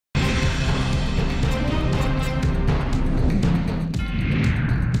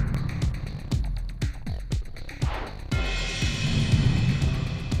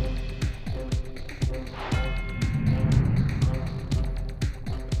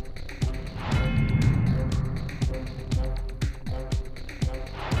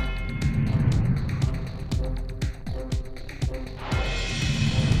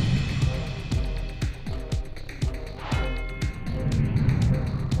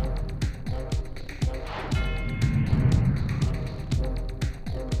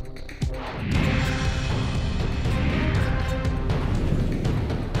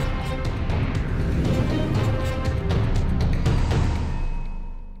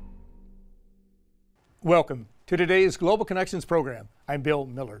Welcome to today's Global Connections program. I'm Bill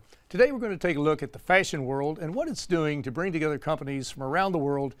Miller. Today we're going to take a look at the fashion world and what it's doing to bring together companies from around the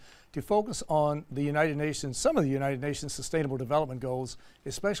world to focus on the United Nations, some of the United Nations Sustainable Development Goals,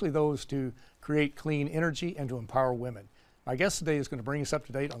 especially those to create clean energy and to empower women. My guest today is going to bring us up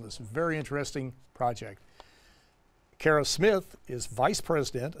to date on this very interesting project. Cara Smyth is Vice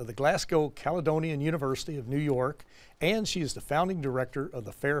President of the Glasgow Caledonian University of New York, and she is the founding director of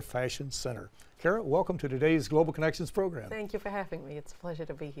the Fair Fashion Center. Cara, welcome to today's Global Connections program. Thank you for having me. It's a pleasure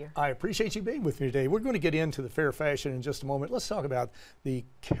to be here. I appreciate you being with me today. We're going to get into the fair fashion in just a moment. Let's talk about the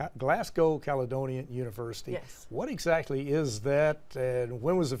Glasgow Caledonian University. Yes. What exactly is that, and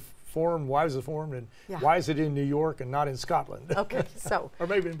when was it formed, why was it formed, and why is it in New York and not in Scotland? Okay, so. Or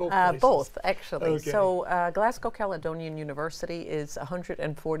maybe in both places. Both, actually. Okay. So Glasgow Caledonian University is a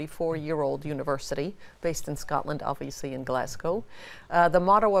 144-year-old university based in Scotland, obviously in Glasgow. The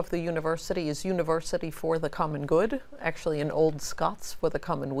motto of the university is University for the Common Good, actually in Old Scots, for the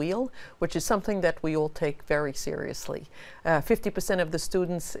common weal, which is something that we all take very seriously. 50% of the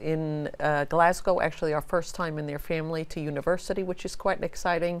students in Glasgow actually are first time in their family to university, which is quite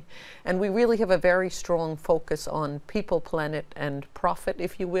exciting. And we really have a very strong focus on people, planet, and profit,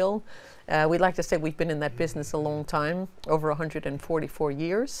 if you will. We like to say we've been in that business a long time, over 144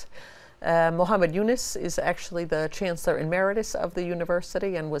 years. Mohammed Yunus is actually the Chancellor Emeritus of the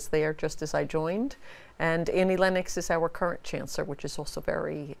university and was there just as I joined. And Annie Lennox is our current Chancellor, which is also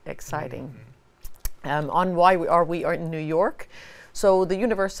very exciting. On why we are in New York. So the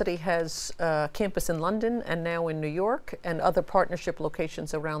university has a campus in London and now in New York and other partnership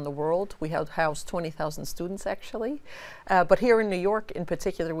locations around the world. We have housed 20,000 students actually. But here in New York in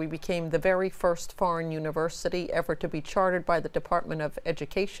particular, we became the very first foreign university ever to be chartered by the Department of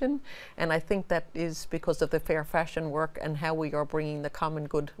Education. And I think that is because of the fair fashion work and how we are bringing the common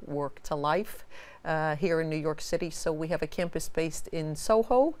good work to life. Here in New York City. So we have a campus based in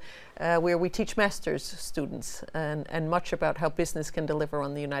Soho where we teach master's students and much about how business can deliver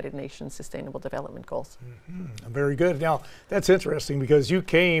on the United Nations Sustainable Development Goals. Very good. Now that's interesting because you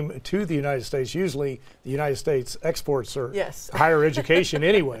came to the United States. Usually the United States exports are higher education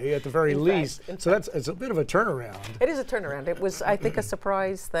anyway at the very least. So it's a bit of a turnaround. It is a turnaround. It was, I think, a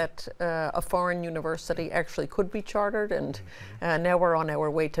surprise that a foreign university actually could be chartered, and now we're on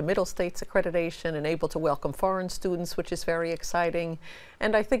our way to Middle States accreditation and able to welcome foreign students, which is very exciting.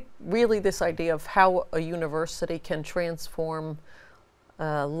 And I think really this idea of how a university can transform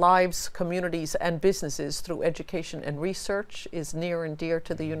lives, communities, and businesses through education and research is near and dear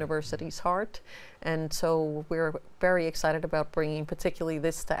to the university's heart. And so we're very excited about bringing particularly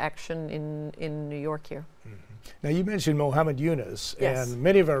this to action in New York here. Now you mentioned Mohammed Yunus, and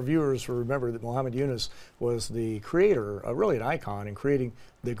many of our viewers will remember that Mohammed Yunus was the creator, really an icon in creating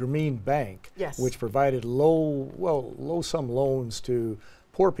the Grameen Bank, which provided low sum loans to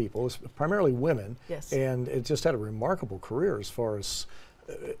poor people, primarily women, and it just had a remarkable career as far as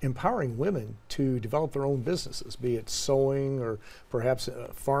empowering women to develop their own businesses, be it sewing or perhaps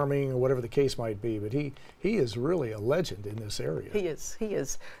farming or whatever the case might be. But he is really a legend in this area. He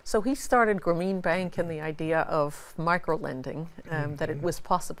is. So he started Grameen Bank and the idea of micro-lending, that it was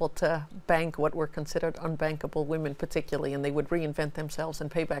possible to bank what were considered unbankable women particularly, and they would reinvent themselves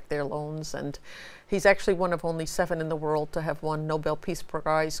and pay back their loans. And he's actually one of only 7 in the world to have won Nobel Peace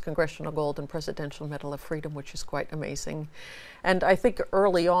Prize, Congressional Gold, and Presidential Medal of Freedom, which is quite amazing. And I think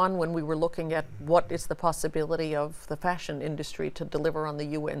early on when we were looking at what is the possibility of the fashion industry to deliver on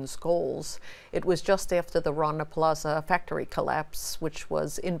the UN's goals, it was just after the Rana Plaza factory collapse, which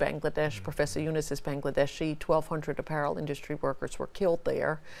was in Bangladesh. Professor Yunus is Bangladeshi. 1,200 apparel industry workers were killed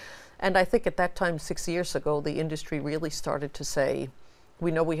there. And I think at that time, 6 years ago, the industry really started to say, we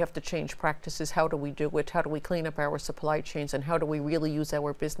know we have to change practices. How do we do it? How do we clean up our supply chains? And how do we really use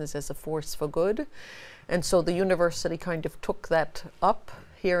our business as a force for good? And so the university kind of took that up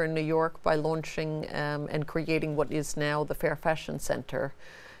here in New York by launching and creating what is now the Fair Fashion Center,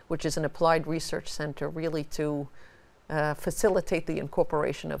 which is an applied research center really to facilitate the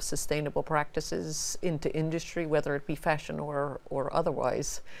incorporation of sustainable practices into industry, whether it be fashion or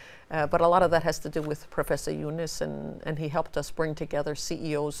otherwise. But a lot of that has to do with Professor Yunus, and he helped us bring together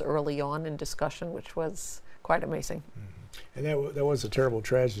CEOs early on in discussion, which was quite amazing. And that was a terrible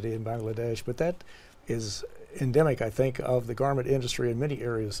tragedy in Bangladesh, but that is endemic, I think, of the garment industry in many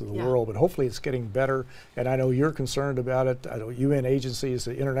areas of the world, but hopefully it's getting better. And I know you're concerned about it. I know UN agencies,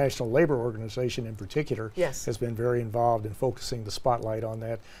 the International Labor Organization in particular, has been very involved in focusing the spotlight on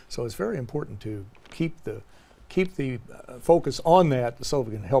that. So it's very important to keep the focus on that so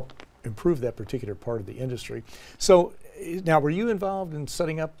we can help improve that particular part of the industry. So Now, were you involved in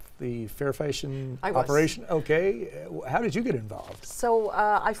setting up the Fair Fashion I was. operation? Okay. How did you get involved? So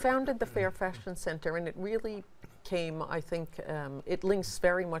I founded the Fair Fashion Center, and it really came, I think, it links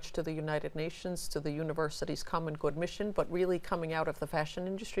very much to the United Nations, to the university's common good mission, but really coming out of the fashion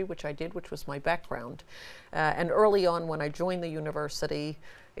industry, which I did, which was my background. And early on when I joined the university,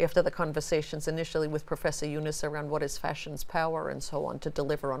 after the conversations initially with Professor Eunice around what is fashion's power and so on to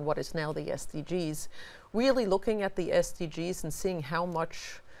deliver on what is now the SDGs, really looking at the SDGs and seeing how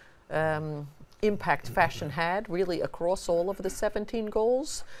much impact fashion had really across all of the 17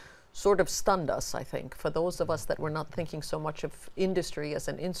 goals sort of stunned us, I think, for those of us that were not thinking so much of industry as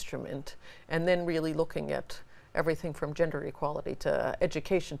an instrument, and then really looking at everything from gender equality to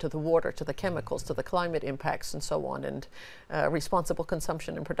education to the water to the chemicals to the climate impacts and so on, and responsible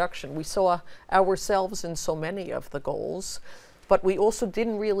consumption and production. We saw ourselves in so many of the goals, but we also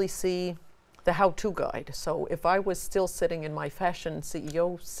didn't really see the how-to guide. So if I was still sitting in my fashion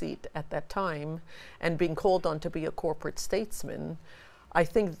CEO seat at that time and being called on to be a corporate statesman, I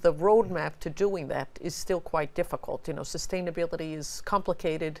think the roadmap to doing that is still quite difficult. You know, sustainability is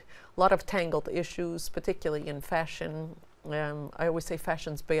complicated, a lot of tangled issues, particularly in fashion. I always say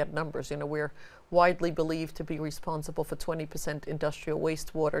fashion's bad numbers. You know, we're widely believed to be responsible for 20% industrial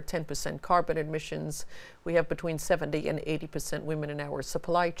wastewater, 10% carbon emissions. We have between 70 and 80% women in our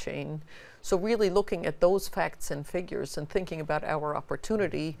supply chain. So really looking at those facts and figures and thinking about our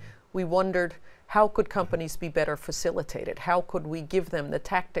opportunity, we wondered, how could companies be better facilitated? How could we give them the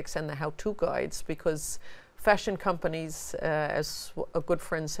tactics and the how-to guides? Because fashion companies, as a good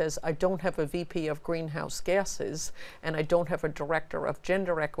friend says, I don't have a VP of greenhouse gases, and I don't have a director of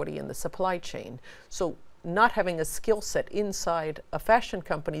gender equity in the supply chain. So not having a skill set inside a fashion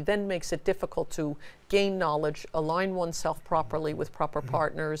company then makes it difficult to gain knowledge, align oneself properly with proper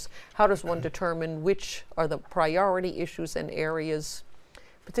partners. How does one determine which are the priority issues and areas?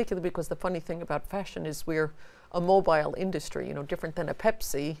 Particularly because the funny thing about fashion is we're a mobile industry, you know, different than a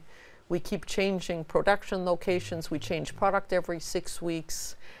Pepsi. We keep changing production locations, we change product every 6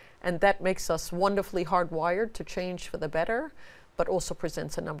 weeks, and that makes us wonderfully hardwired to change for the better, but also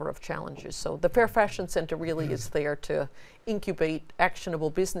presents a number of challenges. So the Fair Fashion Center really is there to incubate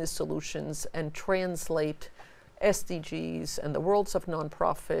actionable business solutions and translate SDGs and the worlds of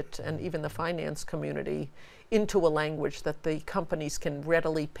nonprofit and even the finance community into a language that the companies can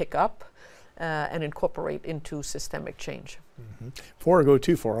readily pick up and incorporate into systemic change. Before I go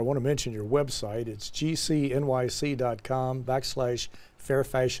too far, I want to mention your website. It's gcnyc.com/Fair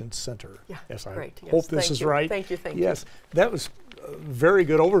Fashion Center. Yeah, yes, I great. hope this is right. Thank you. Yes, that was a very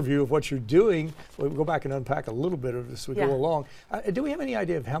good overview of what you're doing. We'll go back and unpack a little bit of this as we go along. Do we have any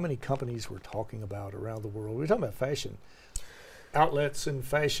idea of how many companies we're talking about around the world? We're talking about fashion outlets and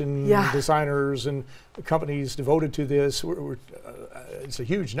fashion designers and companies devoted to this. It's a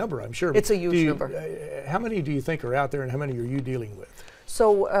huge number, I'm sure. It's a huge number. How many do you think are out there, and how many are you dealing with?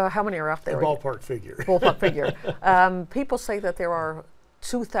 So how many are out there? A ballpark figure. Ballpark figure. People say that there are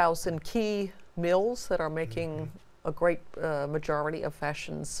 2,000 key mills that are making a great majority of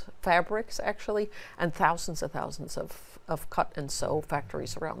fashion's fabrics, actually, and thousands of cut and sew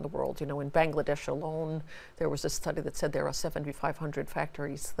factories around the world. You know, in Bangladesh alone, there was a study that said there are 7,500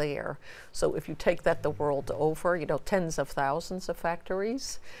 factories there. So if you take that the world over, you know, tens of thousands of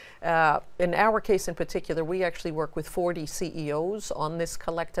factories. In our case in particular, we actually work with 40 CEOs on this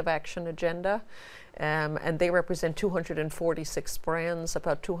collective action agenda. And they represent 246 brands,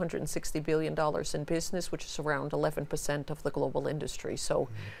 about $260 billion in business, which is around 11% of the global industry. So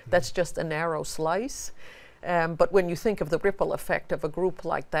that's just a narrow slice. But when you think of the ripple effect of a group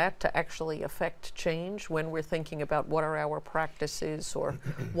like that to actually affect change, when we're thinking about what are our practices or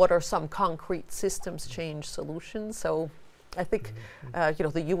what are some concrete systems change solutions. So I think you know,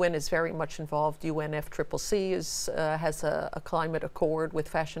 the UN is very much involved. UNFCCC has a climate accord with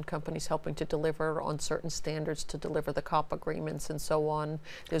fashion companies helping to deliver on certain standards to deliver the COP agreements and so on.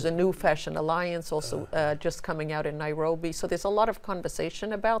 There's a new fashion alliance also just coming out in Nairobi. So there's a lot of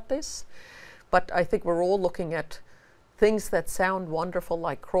conversation about this. But I think we're all looking at things that sound wonderful,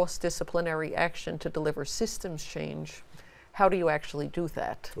 like cross-disciplinary action to deliver systems change. How do you actually do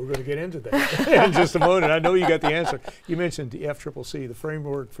that? We're going to get into that in just a moment. I know you got the answer. You mentioned the FCCC, the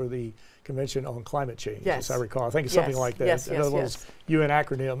Framework for the Convention on Climate Change, as I recall. I think it's something like that. One of those UN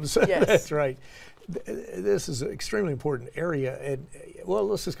acronyms. That's right. This is an extremely important area. And well,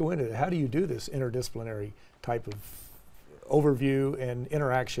 let's just go into it. How do you do this interdisciplinary type of overview and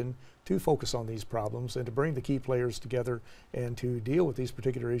interaction to focus on these problems and to bring the key players together and to deal with these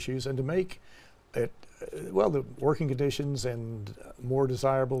particular issues and to make the working conditions and more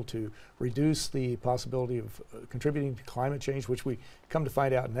desirable to reduce the possibility of contributing to climate change, which we come to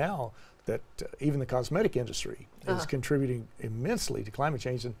find out now that even the cosmetic industry is contributing immensely to climate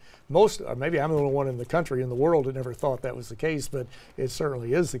change. And maybe I'm the only one in the country, in the world, that never thought that was the case, but it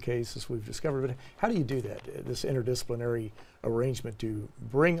certainly is the case, as we've discovered. But how do you do that, this interdisciplinary arrangement to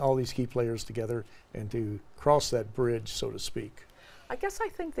bring all these key players together and to cross that bridge, so to speak? I guess I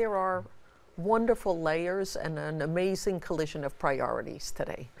think there are wonderful layers and an amazing collision of priorities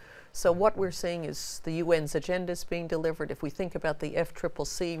today. So what we're seeing is the UN's agenda is being delivered. If we think about the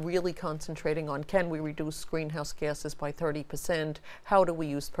FCCC really concentrating on, can we reduce greenhouse gases by 30%? How do we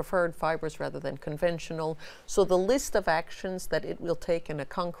use preferred fibers rather than conventional? So the list of actions that it will take in a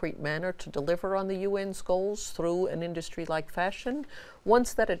concrete manner to deliver on the UN's goals through an industry like fashion,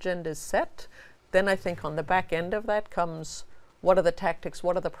 once that agenda is set, then I think on the back end of that comes, what are the tactics,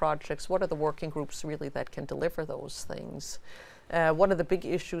 what are the projects, what are the working groups really that can deliver those things? One of the big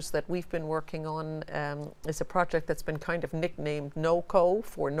issues that we've been working on is a project that's been kind of nicknamed NOCO,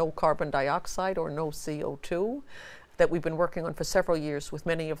 for no carbon dioxide or no CO2, that we've been working on for several years with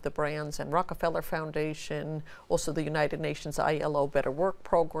many of the brands and Rockefeller Foundation, also the United Nations ILO Better Work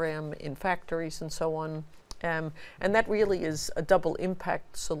program in factories and so on. And that really is a double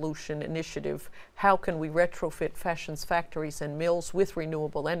impact solution initiative. How can we retrofit fashion's factories and mills with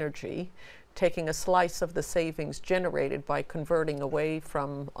renewable energy, taking a slice of the savings generated by converting away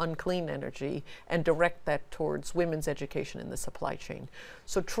from unclean energy and direct that towards women's education in the supply chain.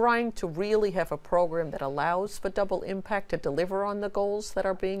 So trying to really have a program that allows for double impact to deliver on the goals that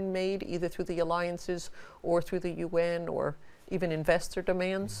are being made either through the alliances or through the UN or even investor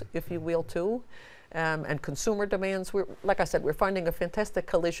demands, if you will, too. And consumer demands. Like I said, we're finding a fantastic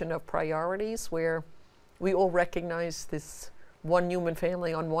collision of priorities where we all recognize this one human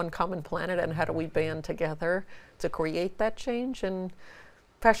family on one common planet, and how do we band together to create that change? And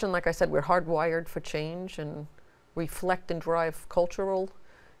fashion, like I said, we're hardwired for change and reflect and drive cultural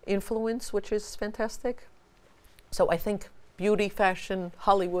influence, which is fantastic. So I think beauty, fashion,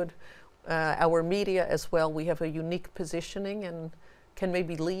 Hollywood, our media as well, we have a unique positioning and can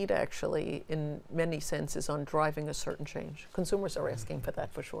maybe lead actually in many senses on driving a certain change. Consumers are asking for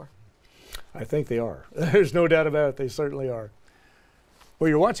that for sure. I think they are. There's no doubt about it, they certainly are. Well,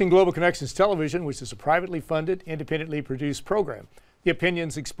 you're watching Global Connections Television, which is a privately funded, independently produced program. The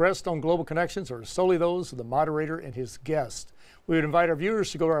opinions expressed on Global Connections are solely those of the moderator and his guest. We would invite our viewers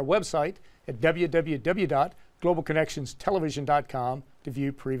to go to our website at www.globalconnectionstelevision.com to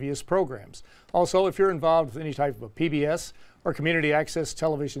view previous programs. Also, if you're involved with any type of a PBS or community access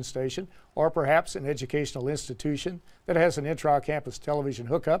television station, or perhaps an educational institution that has an intra-campus television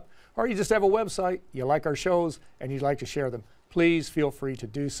hookup, or you just have a website, you like our shows, and you'd like to share them, please feel free to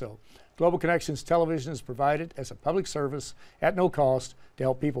do so. Global Connections Television is provided as a public service at no cost to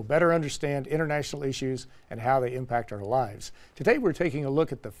help people better understand international issues and how they impact our lives. Today we're taking a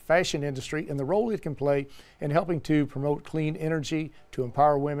look at the fashion industry and the role it can play in helping to promote clean energy, to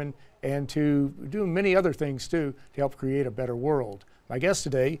empower women, and to do many other things too to help create a better world. My guest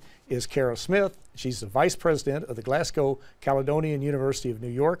today is Cara Smyth. She's the Vice President of the Glasgow Caledonian University of New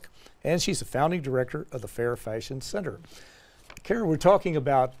York, and she's the Founding Director of the Fair Fashion Center. Cara, we're talking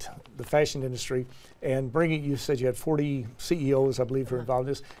about the fashion industry and bringing, you said you had 40 CEOs, I believe, who are involved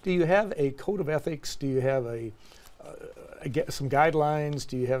in this. Do you have a code of ethics? Do you have some guidelines?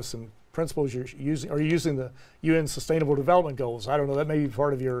 Do you have some principles you're using? Are you using the UN Sustainable Development Goals? I don't know, that may be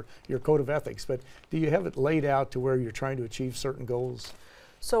part of your code of ethics, but do you have it laid out to where you're trying to achieve certain goals?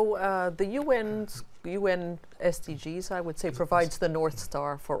 So the UN SDGs, I would say, provides the North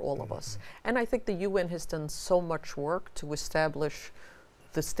Star for all of us. And I think the UN has done so much work to establish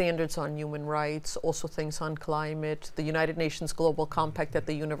the standards on human rights, also things on climate. The United Nations Global Compact that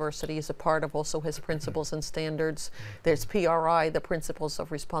the university is a part of also has principles and standards. There's PRI, the Principles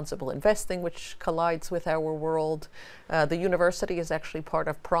of Responsible Investing, which collides with our world. The university is actually part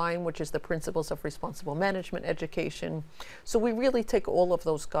of PRIME, which is the Principles of Responsible Management Education. So we really take all of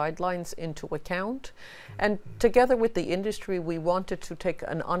those guidelines into account. And together with the industry, we wanted to take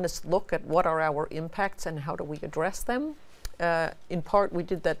an honest look at what are our impacts and how do we address them. In part, we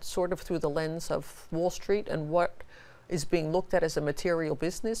did that sort of through the lens of Wall Street and what is being looked at as a material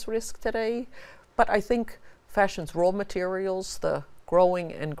business risk today. But I think fashion's raw materials, the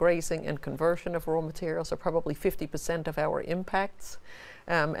growing and grazing and conversion of raw materials are probably 50% of our impacts.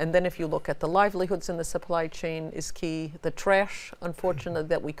 And then if you look at the livelihoods in the supply chain is key. The trash, unfortunately,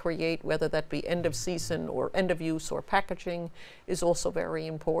 that we create, whether that be end of season or end of use or packaging, is also very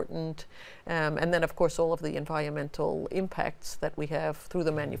important. And then, of course, all of the environmental impacts that we have through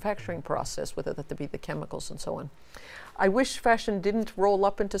the manufacturing process, whether that be the chemicals and so on. I wish fashion didn't roll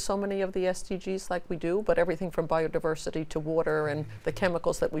up into so many of the SDGs like we do, but everything from biodiversity to water and the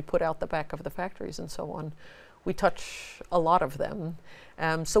chemicals that we put out the back of the factories and so on, we touch a lot of them.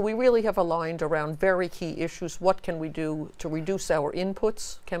 So we really have aligned around very key issues. What can we do to reduce our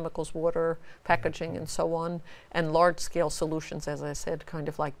inputs, chemicals, water, packaging, and so on, and large-scale solutions, as I said, kind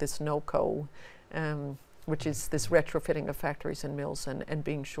of like this NOCO, which is this retrofitting of factories and mills and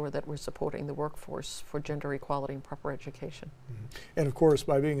being sure that we're supporting the workforce for gender equality and proper education. And of course,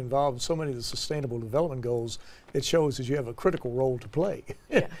 by being involved in so many of the Sustainable Development Goals, it shows that you have a critical role to play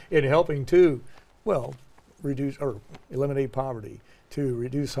in helping to, well, reduce or eliminate poverty, to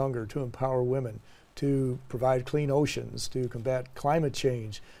reduce hunger, to empower women, to provide clean oceans, to combat climate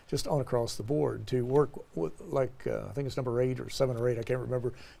change, just on across the board, to work with, like, I think it's number 8 or 7 or 8, I can't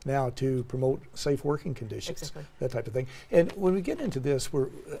remember now, to promote safe working conditions, that type of thing. And when we get into this,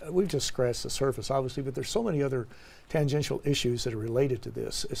 we've just scratched the surface, obviously, but there's so many other tangential issues that are related to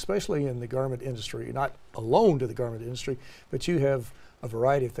this, especially in the garment industry, not alone to the garment industry, but you have a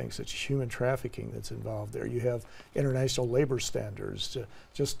variety of things, such as human trafficking that's involved there. You have international labor standards,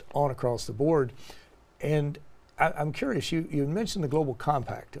 just on across the board. And I'm curious, you mentioned the Global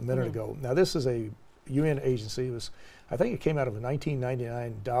Compact a minute ago. Now this is a UN agency. It was, I think it came out of a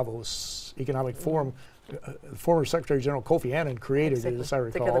 1999 Davos Economic Forum. Former Secretary General Kofi Annan created it, as I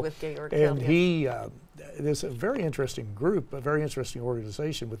recall. Together with Gay and he, there's a very interesting group, a very interesting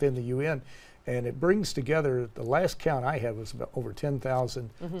organization within the UN. And it brings together, the last count I had was about over 10,000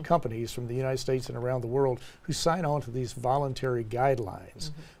 companies from the United States and around the world who sign on to these voluntary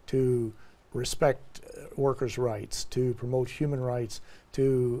guidelines to respect workers' rights, to promote human rights,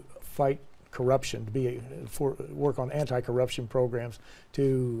 to fight corruption, to work on anti-corruption programs,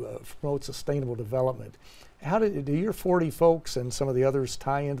 to promote sustainable development. How do your 40 folks and some of the others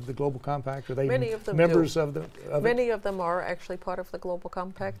tie into the Global Compact? Are they members of it? Many of them are actually part of the Global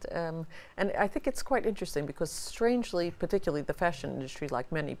Compact. And I think it's quite interesting because strangely, particularly the fashion industry,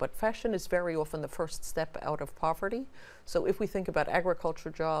 like many, but fashion is very often the first step out of poverty. So if we think about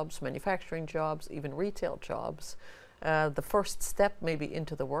agriculture jobs, manufacturing jobs, even retail jobs, the first step maybe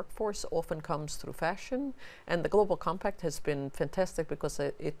into the workforce often comes through fashion, and the Global Compact has been fantastic because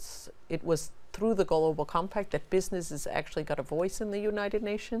it was through the Global Compact that businesses actually got a voice in the United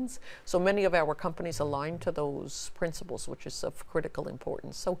Nations. So many of our companies align to those principles, which is of critical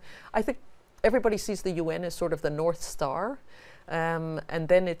importance. So I think everybody sees the UN as sort of the North Star, and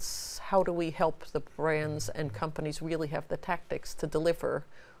then it's how do we help the brands and companies really have the tactics to deliver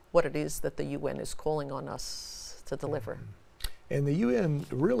what it is that the UN is calling on us to deliver. And the UN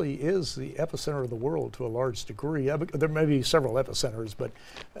really is the epicenter of the world to a large degree. There may be several epicenters, but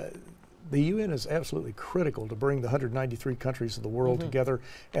the UN is absolutely critical to bring the 193 countries of the world together.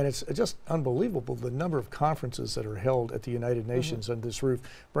 And it's just unbelievable the number of conferences that are held at the United Nations under this roof,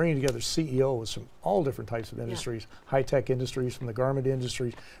 bringing together CEOs from all different types of industries, high-tech industries, from the garment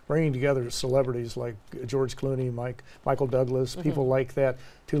industry, bringing together celebrities like George Clooney, Michael Douglas, people like that,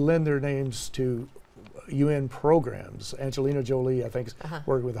 to lend their names to UN programs. Angelina Jolie, I think, is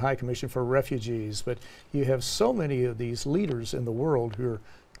working with the High Commission for Refugees. But you have so many of these leaders in the world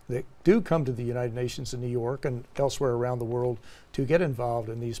that do come to the United Nations in New York and elsewhere around the world to get involved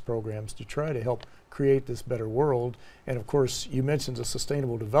in these programs to try to help create this better world. And of course, you mentioned the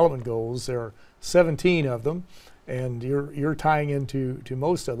Sustainable Development Goals. There are 17 of them, and you're tying into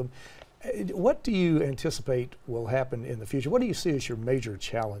most of them. What do you anticipate will happen in the future? What do you see as your major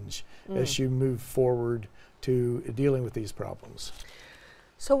challenge as you move forward to dealing with these problems?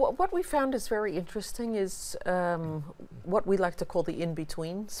 So what we found is very interesting is what we like to call the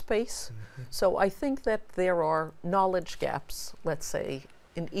in-between space. So I think that there are knowledge gaps, let's say,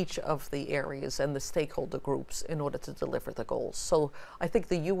 in each of the areas and the stakeholder groups in order to deliver the goals. So I think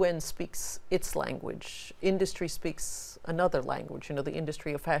the UN speaks its language, industry speaks another language, the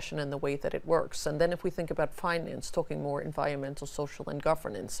industry of fashion and the way that it works. And then if we think about finance, talking more environmental, social, and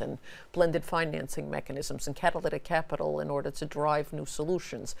governance, and blended financing mechanisms and catalytic capital in order to drive new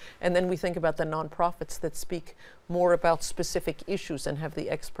solutions. And then we think about the nonprofits that speak more about specific issues and have the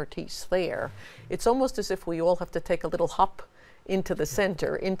expertise there. It's almost as if we all have to take a little hop into the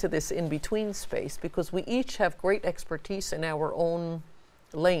center, into this in-between space, because we each have great expertise in our own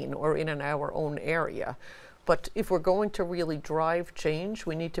lane or in our own area. But if we're going to really drive change,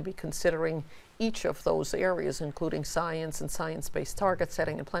 we need to be considering each of those areas, including science and science-based target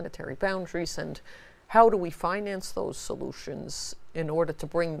setting and planetary boundaries, and how do we finance those solutions in order to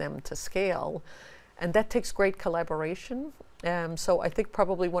bring them to scale. And that takes great collaboration. So I think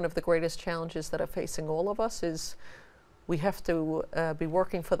probably one of the greatest challenges that are facing all of us is we have to be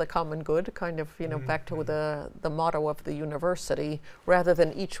working for the common good, kind of, back to the motto of the university, rather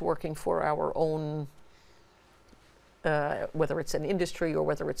than each working for our own, whether it's an industry or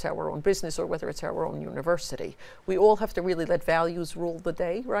whether it's our own business or whether it's our own university. We all have to really let values rule the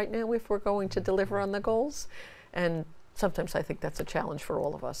day right now if we're going to deliver on the goals. And sometimes I think that's a challenge for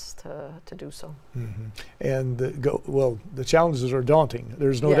all of us to do so. And the challenges are daunting.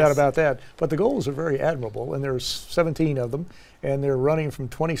 There's no doubt about that. But the goals are very admirable, and there's 17 of them, and they're running from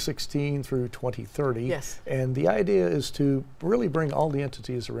 2016 through 2030. Yes. And the idea is to really bring all the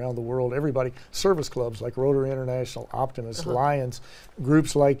entities around the world, everybody, service clubs like Rotary International, Optimus, Lions,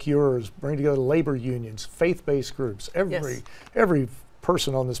 groups like yours, bring together labor unions, faith-based groups, every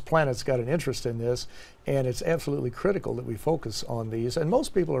person on this planet's got an interest in this, and it's absolutely critical that we focus on these. And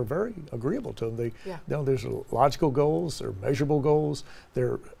most people are very agreeable to them. There's logical goals, they're measurable goals,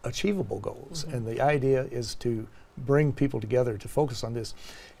 they're achievable goals, and the idea is to bring people together to focus on this.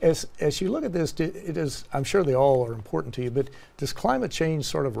 As you look at this, it is, I'm sure they all are important to you, but does climate change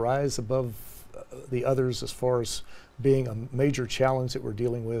sort of rise above the others as far as being a major challenge that we're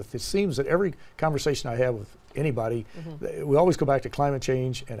dealing with? It seems that every conversation I have with anybody, we always go back to climate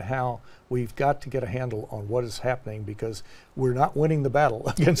change and how we've got to get a handle on what is happening, because we're not winning the battle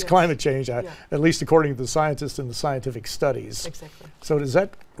against climate change, at least according to the scientists and the scientific studies. Exactly. So does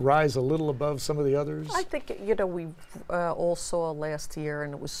that rise a little above some of the others? I think, we all saw last year,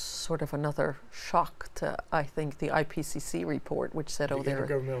 and it was sort of another shock to, I think, the IPCC report, which said, the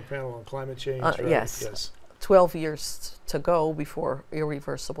Intergovernmental Panel on Climate Change. Yes. 12 years to go before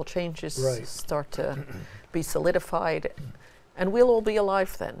irreversible changes start to be solidified, and we'll all be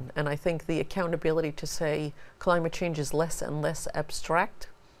alive then. And I think the accountability to say climate change is less and less abstract.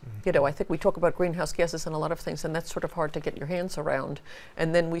 I think we talk about greenhouse gases and a lot of things, and that's sort of hard to get your hands around.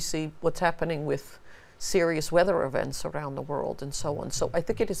 And then we see what's happening with serious weather events around the world and so on. So I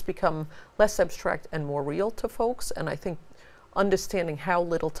think it has become less abstract and more real to folks, and I think understanding how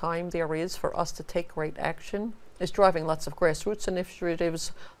little time there is for us to take great action is driving lots of grassroots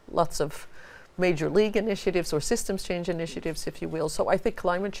initiatives, lots of major league initiatives or systems change initiatives, if you will. So I think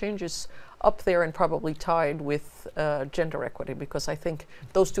climate change is up there and probably tied with gender equity, because I think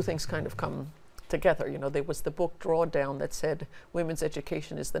those two things kind of come together. There was the book Drawdown that said women's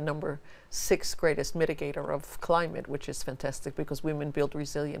education is the number 6 greatest mitigator of climate, which is fantastic because women build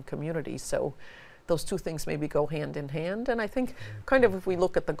resilient communities. So those two things maybe go hand in hand. And I think kind of if we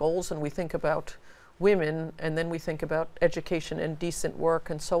look at the goals and we think about women and then we think about education and decent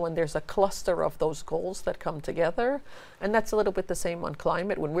work and so on, there's a cluster of those goals that come together. And that's a little bit the same on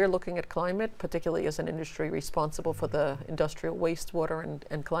climate. When we're looking at climate, particularly as an industry responsible for the industrial wastewater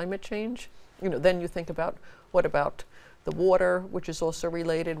and climate change, then you think about what about the water, which is also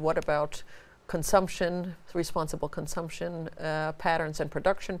related, what about consumption, responsible consumption patterns and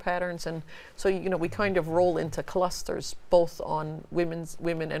production patterns, and so we kind of roll into clusters both on women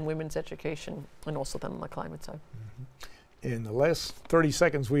and women's education, and also then on the climate side. In the last 30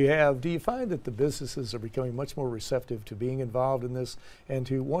 seconds we have, do you find that the businesses are becoming much more receptive to being involved in this and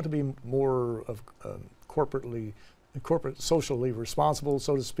to want to be more of corporate socially responsible,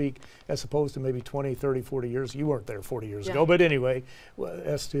 so to speak, as opposed to maybe 20, 30, 40 years? You weren't there 40 years ago, but anyway,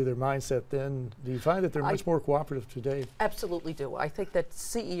 as to their mindset then, do you find that they're much more cooperative today? Absolutely do. I think that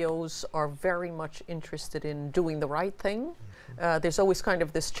CEOs are very much interested in doing the right thing. There's always kind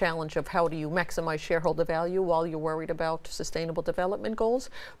of this challenge of how do you maximize shareholder value while you're worried about sustainable development goals.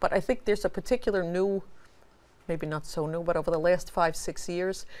 But I think there's a particular new, maybe not so new, but over the last 5-6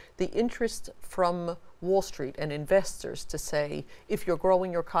 years, the interest from Wall Street and investors to say, if you're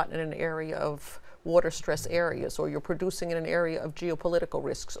growing your cotton in an area of water stress areas, or you're producing in an area of geopolitical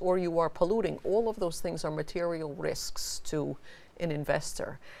risks, or you are polluting, all of those things are material risks to an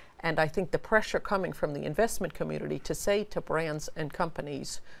investor. And I think the pressure coming from the investment community to say to brands and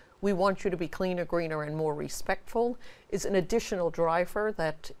companies, we want you to be cleaner, greener, and more respectful, is an additional driver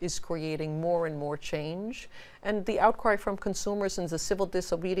that is creating more and more change. And the outcry from consumers and the civil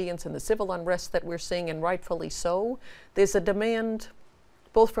disobedience and the civil unrest that we're seeing, and rightfully so, there's a demand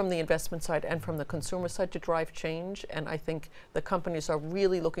both from the investment side and from the consumer side to drive change. And I think the companies are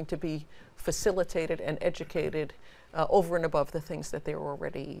really looking to be facilitated and educated over and above the things that they're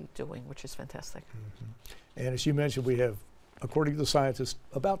already doing, which is fantastic. And as you mentioned, we have according to the scientists,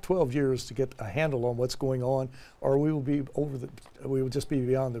 about 12 years to get a handle on what's going on, or we will just be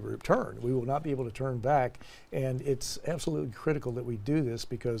beyond the return. We will not be able to turn back, and it's absolutely critical that we do this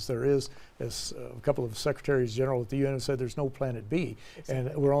because there is, as a couple of secretaries general at the UN have said, there's no planet B,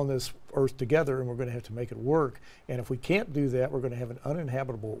 and we're on this Earth together, and we're going to have to make it work. And if we can't do that, we're going to have an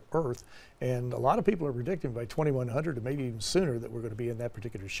uninhabitable Earth. And a lot of people are predicting by 2100 or maybe even sooner that we're going to be in that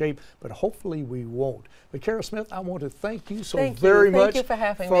particular shape, but hopefully we won't. But Cara Smyth, I want to thank you so very much. Thank you for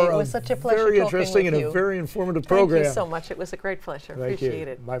having me. It was such a pleasure very talking interesting with and you. a very informative program. Thank you so much. It was a great pleasure. Appreciate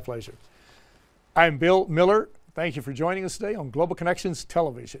it. My pleasure. I'm Bill Miller. Thank you for joining us today on Global Connections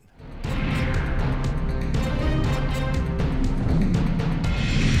Television.